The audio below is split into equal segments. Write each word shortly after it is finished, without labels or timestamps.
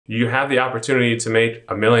you have the opportunity to make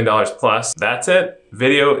 $1 million plus. That's it.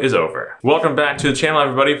 Video is over. Welcome back to the channel,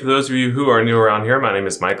 everybody. For those of you who are new around here, my name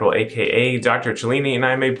is Michael, aka Dr. Cellini, and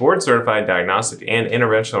I'm a board-certified diagnostic and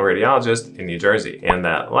interventional radiologist in New Jersey. And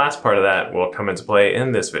that last part of that will come into play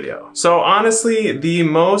in this video. So honestly, the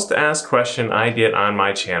most asked question I get on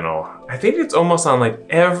my channel, I think it's almost on like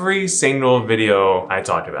every single video I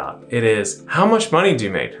talk about. It is, how much money do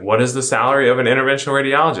you make? What is the salary of an interventional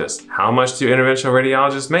radiologist? How much do interventional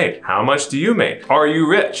radiologists make? How much do you make? Are you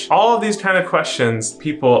rich? All of these kind of questions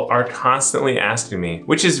people are constantly asking me,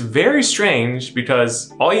 which is very strange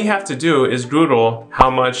because all you have to do is Google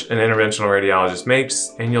how much an interventional radiologist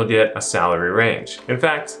makes and you'll get a salary range. In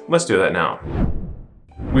fact, let's do that now.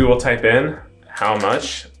 We will type in how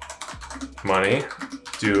much money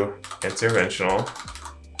do interventional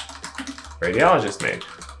radiologists make?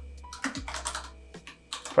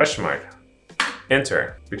 Question mark.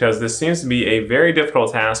 Enter, because this seems to be a very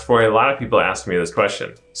difficult task for a lot of people asking me this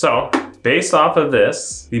question. So, based off of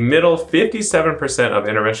this, the middle 57% of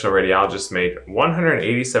interventional radiologists make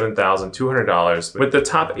 $187,200, with the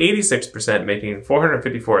top 86% making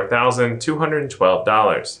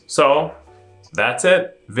 $454,212. So, that's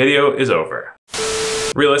it. Video is over.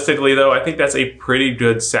 Realistically though, I think that's a pretty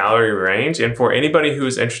good salary range, and for anybody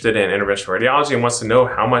who's interested in interventional radiology and wants to know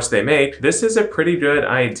how much they make, this is a pretty good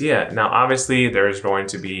idea. Now obviously there's going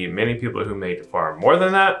to be many people who make far more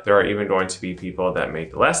than that. There are even going to be people that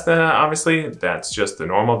make less than that, obviously. That's just the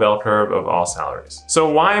normal bell curve of all salaries. So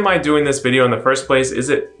why am I doing this video in the first place? Is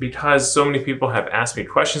it because so many people have asked me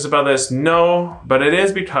questions about this? No, but it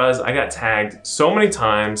is because I got tagged so many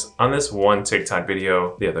times on this one TikTok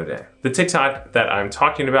video the other day. The TikTok that I'm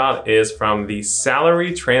talking about is from the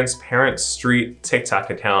Salary Transparent Street TikTok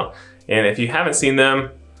account. And if you haven't seen them,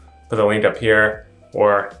 put the link up here,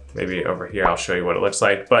 or maybe over here, I'll show you what it looks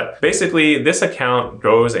like. But basically, this account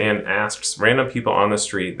goes and asks random people on the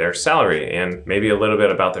street their salary and maybe a little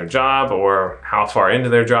bit about their job or how far into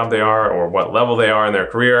their job they are or what level they are in their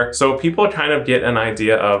career. So people kind of get an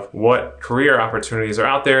idea of what career opportunities are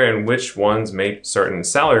out there and which ones make certain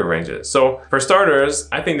salary ranges. So for starters,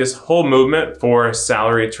 I think this whole movement for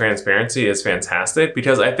salary transparency is fantastic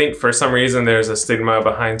because I think for some reason there's a stigma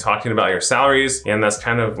behind talking about your salaries, and that's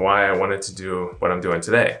kind of why I wanted to do what I'm doing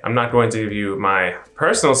today. I'm not going to give you my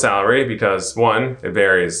personal salary because one, it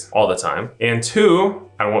varies all the time, and two,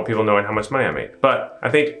 I don't want people knowing how much money I make. But I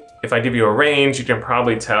think if I give you a range, you can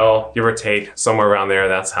probably tell, give or take, somewhere around there,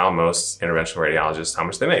 that's how most interventional radiologists, how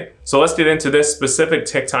much they make. So let's get into this specific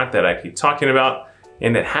TikTok that I keep talking about,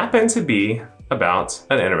 and it happened to be about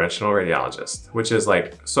an interventional radiologist, which is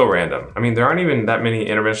like so random. I mean, there aren't even that many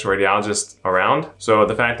interventional radiologists around. So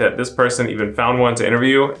the fact that this person even found one to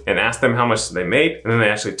interview and asked them how much they make, and then they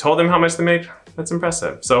actually told them how much they make, that's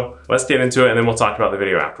impressive. So let's get into it and then we'll talk about the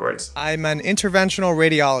video afterwards. I'm an interventional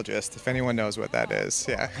radiologist, if anyone knows what that is,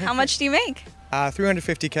 yeah. How much do you make?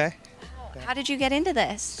 350K. How did you get into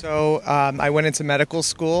this? So I went into medical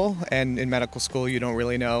school, and in medical school you don't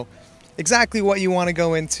really know exactly what you want to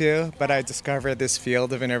go into, but I discovered this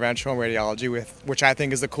field of interventional radiology, which I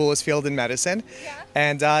think is the coolest field in medicine. Yeah.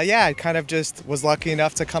 And yeah, I kind of just was lucky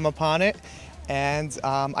enough to come upon it, and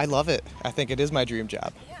I love it. I think it is my dream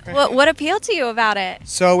job. Yeah. What appealed to you about it?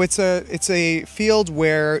 So it's a field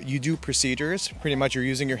where you do procedures. Pretty much you're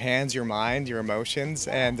using your hands, your mind, your emotions,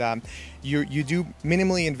 and you do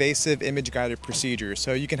minimally invasive image-guided procedures.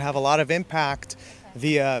 So you can have a lot of impact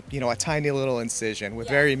via, a tiny little incision with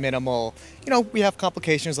very minimal, we have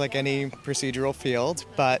complications like any procedural field,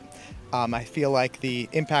 but I feel like the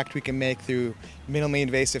impact we can make through minimally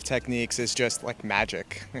invasive techniques is just like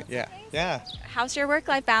magic. Yeah. How's your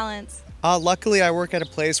work-life balance? Luckily, I work at a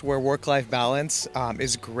place where work-life balance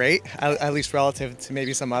is great, at least relative to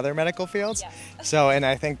maybe some other medical fields. Yeah. So, and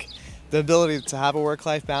I think the ability to have a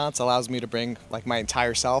work-life balance allows me to bring like my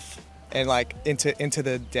entire self and like into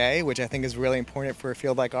the day, which I think is really important for a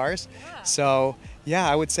field like ours. Yeah. So yeah,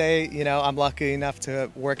 I would say, I'm lucky enough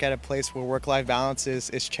to work at a place where work-life balance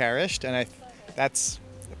is cherished, and that's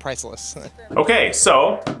priceless. Okay,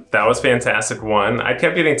 so that was fantastic one. I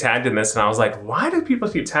kept getting tagged in this and I was like, why do people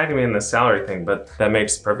keep tagging me in this salary thing? But that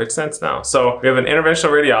makes perfect sense now. So we have an interventional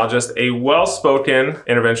radiologist, a well-spoken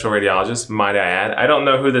interventional radiologist, might I add. I don't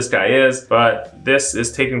know who this guy is, but this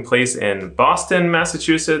is taking place in Boston,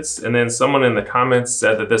 Massachusetts. And then someone in the comments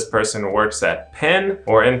said that this person works at Penn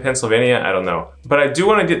or in Pennsylvania, I don't know. But I do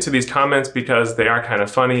want to get to these comments because they are kind of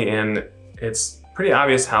funny, and it's pretty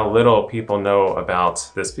obvious how little people know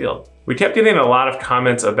about this field. We kept getting a lot of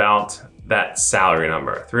comments about that salary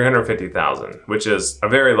number, $350,000, which is a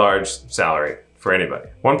very large salary for anybody.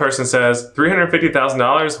 One person says,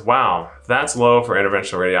 $350,000? Wow, that's low for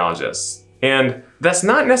interventional radiologists. And that's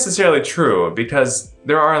not necessarily true because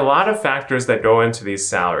there are a lot of factors that go into these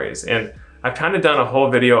salaries. And I've kind of done a whole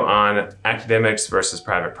video on academics versus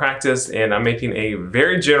private practice, and I'm making a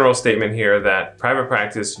very general statement here that private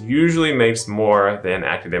practice usually makes more than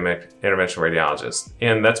academic interventional radiologists.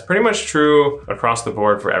 And that's pretty much true across the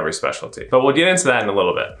board for every specialty. But we'll get into that in a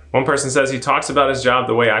little bit. One person says he talks about his job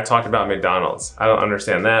the way I talk about McDonald's. I don't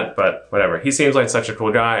understand that, but whatever. He seems like such a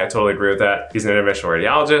cool guy. I totally agree with that. He's an interventional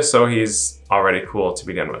radiologist, so he's already cool to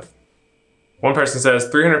begin with. One person says,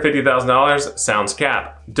 $350,000 sounds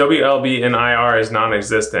cap. WLB in IR is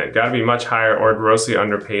non-existent. Gotta be much higher or grossly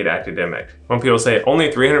underpaid academic. When people say,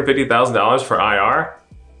 only $350,000 for IR?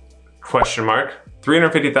 Question mark.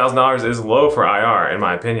 $350,000 is low for IR, in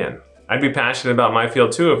my opinion. I'd be passionate about my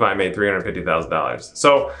field too if I made $350,000.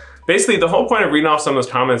 So basically, the whole point of reading off some of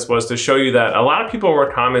those comments was to show you that a lot of people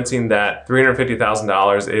were commenting that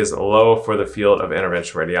 $350,000 is low for the field of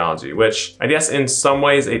interventional radiology, which I guess in some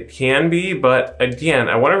ways it can be, but again,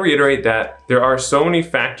 I want to reiterate that there are so many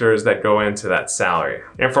factors that go into that salary.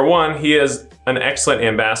 And for one, he is an excellent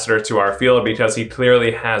ambassador to our field because he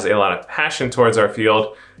clearly has a lot of passion towards our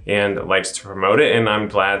field and likes to promote it, and I'm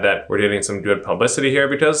glad that we're getting some good publicity here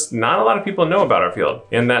because not a lot of people know about our field,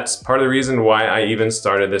 and that's part of the reason why I even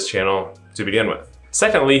started this channel to begin with.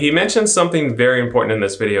 Secondly, he mentioned something very important in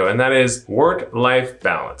this video, and that is work-life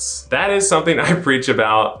balance. That is something I preach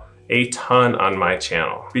about a ton on my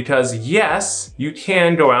channel because yes, you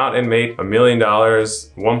can go out and make $1 million,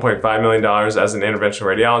 $1.5 million as an interventional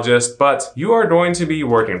radiologist, but you are going to be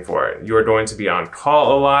working for it. You are going to be on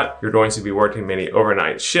call a lot. You're going to be working many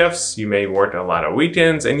overnight shifts. You may work a lot of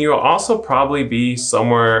weekends, and you'll also probably be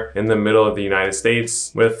somewhere in the middle of the United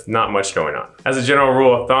States with not much going on. As a general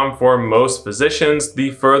rule of thumb for most physicians,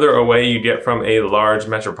 the further away you get from a large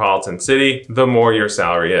metropolitan city, the more your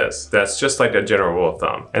salary is. That's just like a general rule of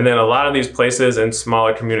thumb. And then a lot of these places in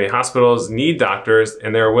smaller community hospitals need doctors,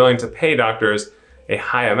 and they're willing to pay doctors a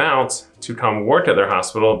high amount to come work at their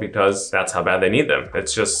hospital because that's how bad they need them.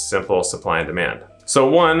 It's just simple supply and demand. So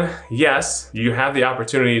one, yes, you have the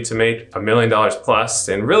opportunity to make $1 million plus,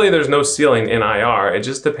 and really there's no ceiling in IR. It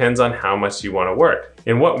just depends on how much you want to work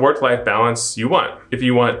and what work-life balance you want. If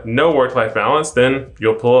you want no work-life balance, then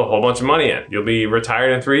you'll pull a whole bunch of money in. You'll be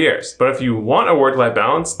retired in 3 years. But if you want a work-life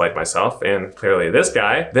balance, like myself and clearly this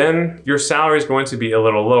guy, then your salary is going to be a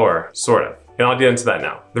little lower, sort of. And I'll get into that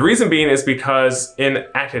now. The reason being is because in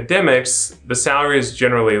academics, the salary is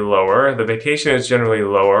generally lower, the vacation is generally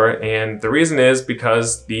lower, and the reason is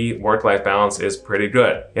because the work-life balance is pretty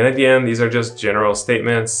good. And again, these are just general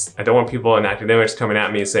statements. I don't want people in academics coming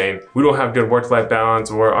at me saying, we don't have good work-life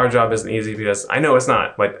balance or our job isn't easy, because I know it's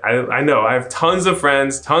not. Like, I know, I have tons of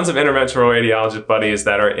friends, tons of interventional radiologist buddies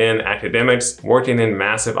that are in academics, working in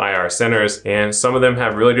massive IR centers, and some of them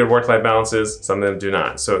have really good work-life balances, some of them do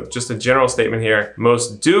not. So just a general statement here,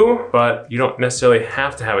 most do, but you don't necessarily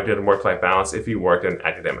have to have a good work-life balance if you work in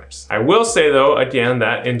academics. I will say though, again,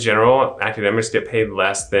 that in general, academics get paid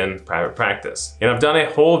less than private practice. And I've done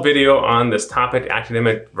a whole video on this topic,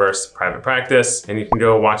 academic versus private practice, and you can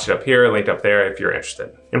go watch it up here, link up there if you're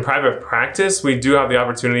interested. In private practice, we do have the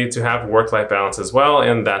opportunity to have work-life balance as well,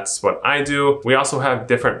 and that's what I do. We also have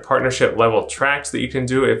different partnership level tracks that you can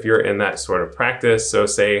do if you're in that sort of practice. So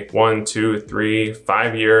say 1, 2, 3,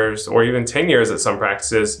 5 years, or even 10 years at some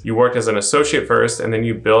practices, you work as an associate first, and then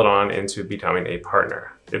you build on into becoming a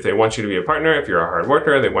partner. If they want you to be a partner, if you're a hard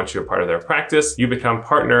worker, they want you a part of their practice, you become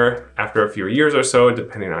partner after a few years or so,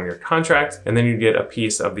 depending on your contract, and then you get a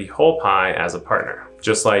piece of the whole pie as a partner,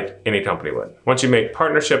 just like any company would. Once you make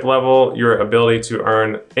partnership level, your ability to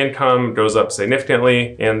earn income goes up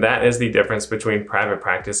significantly, and that is the difference between private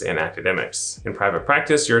practice and academics. In private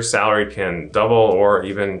practice, your salary can double or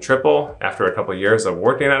even triple after a couple of years of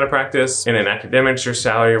working at a practice, and in academics, your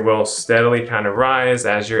salary will steadily kind of rise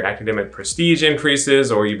as your academic prestige increases,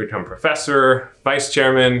 or you become professor, vice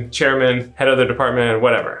chairman, chairman, head of the department,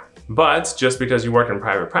 whatever. But just because you work in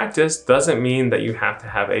private practice doesn't mean that you have to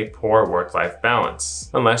have a poor work-life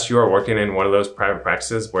balance, unless you are working in one of those private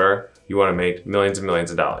practices where you want to make millions and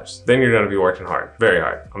millions of dollars. Then you're going to be working hard, very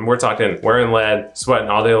hard. We're talking wearing lead, sweating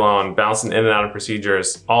all day long, bouncing in and out of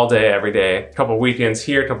procedures all day, every day, a couple weekends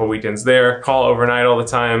here, a couple weekends there, call overnight all the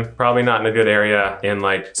time, probably not in a good area, in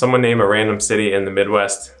like someone name a random city in the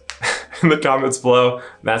Midwest in the comments below,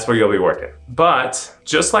 that's where you'll be working. But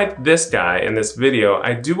Just like this guy in this video,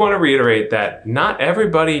 I do want to reiterate that not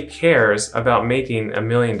everybody cares about making $1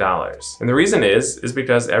 million. And the reason is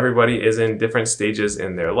because everybody is in different stages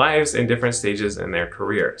in their lives, in different stages in their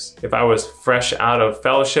careers. If I was fresh out of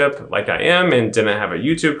fellowship like I am and didn't have a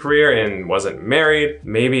YouTube career and wasn't married,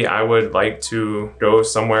 maybe I would like to go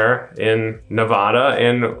somewhere in Nevada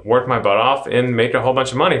and work my butt off and make a whole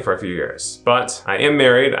bunch of money for a few years. But I am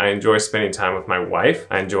married. I enjoy spending time with my wife.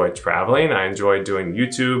 I enjoy traveling. I enjoy doing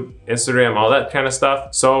YouTube, Instagram, all that kind of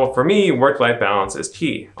stuff. So for me, work-life balance is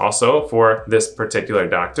key. Also, for this particular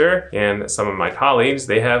doctor and some of my colleagues,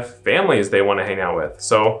 they have families they want to hang out with.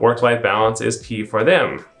 So work-life balance is key for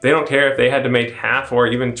them. They don't care if they had to make half or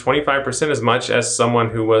even 25% as much as someone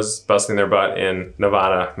who was busting their butt in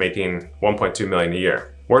Nevada making 1.2 million a year.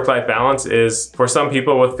 Work-life balance is, for some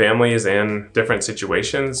people with families and different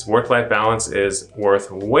situations, work-life balance is worth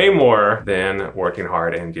way more than working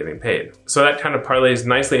hard and getting paid. So that kind of parlays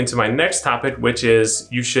nicely into my next topic, which is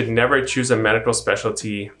you should never choose a medical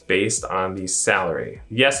specialty based on the salary.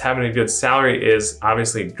 Yes, having a good salary is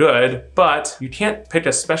obviously good, but you can't pick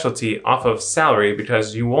a specialty off of salary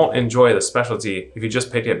because you won't enjoy the specialty if you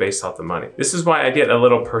just pick it based off the money. This is why I get a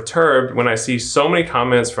little perturbed when I see so many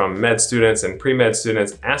comments from med students and pre-med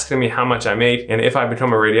students asking me how much I make, and if I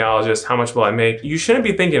become a radiologist, how much will I make? You shouldn't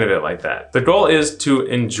be thinking of it like that. The goal is to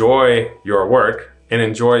enjoy your work and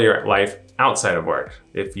enjoy your life outside of work,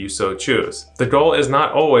 if you so choose. The goal is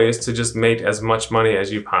not always to just make as much money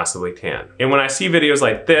as you possibly can. And when I see videos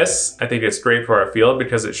like this, I think it's great for our field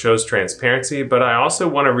because it shows transparency, but I also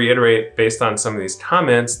want to reiterate based on some of these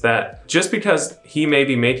comments that just because he may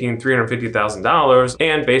be making $350,000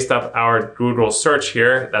 and based off our Google search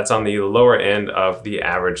here, that's on the lower end of the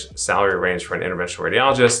average salary range for an interventional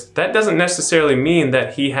radiologist, that doesn't necessarily mean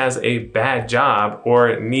that he has a bad job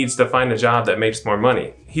or needs to find a job that makes more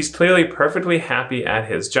money. He's clearly perfectly happy at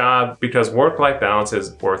his job because work-life balance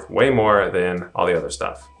is worth way more than all the other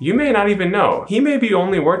stuff. You may not even know. He may be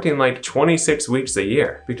only working like 26 weeks a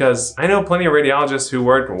year because I know plenty of radiologists who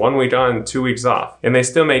work 1 week on, 2 weeks off, and they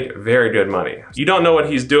still make very good money. You don't know what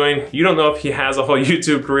he's doing. You don't know if he has a whole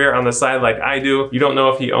YouTube career on the side like I do. You don't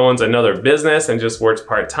know if he owns another business and just works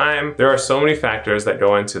part-time. There are so many factors that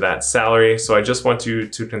go into that salary, so I just want you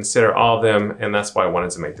to consider all of them, and that's why I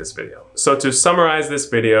wanted to make this video. So to summarize this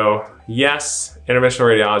video, yes, interventional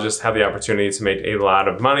radiologists have the opportunity to make a lot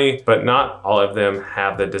of money, but not all of them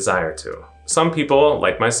have the desire to. Some people,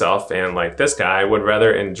 like myself and like this guy, would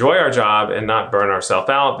rather enjoy our job and not burn ourselves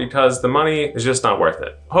out because the money is just not worth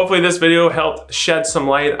it. Hopefully this video helped shed some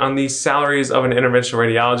light on the salaries of an interventional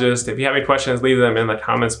radiologist. If you have any questions, leave them in the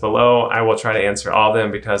comments below. I will try to answer all of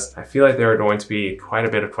them because I feel like there are going to be quite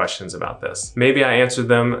a bit of questions about this. Maybe I answered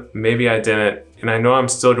them, maybe I didn't. And I know I'm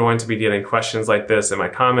still going to be getting questions like this in my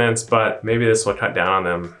comments, but maybe this will cut down on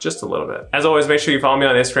them just a little bit. As always, make sure you follow me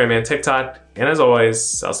on Instagram and TikTok. And as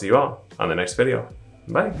always, I'll see you all on the next video.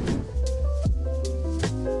 Bye.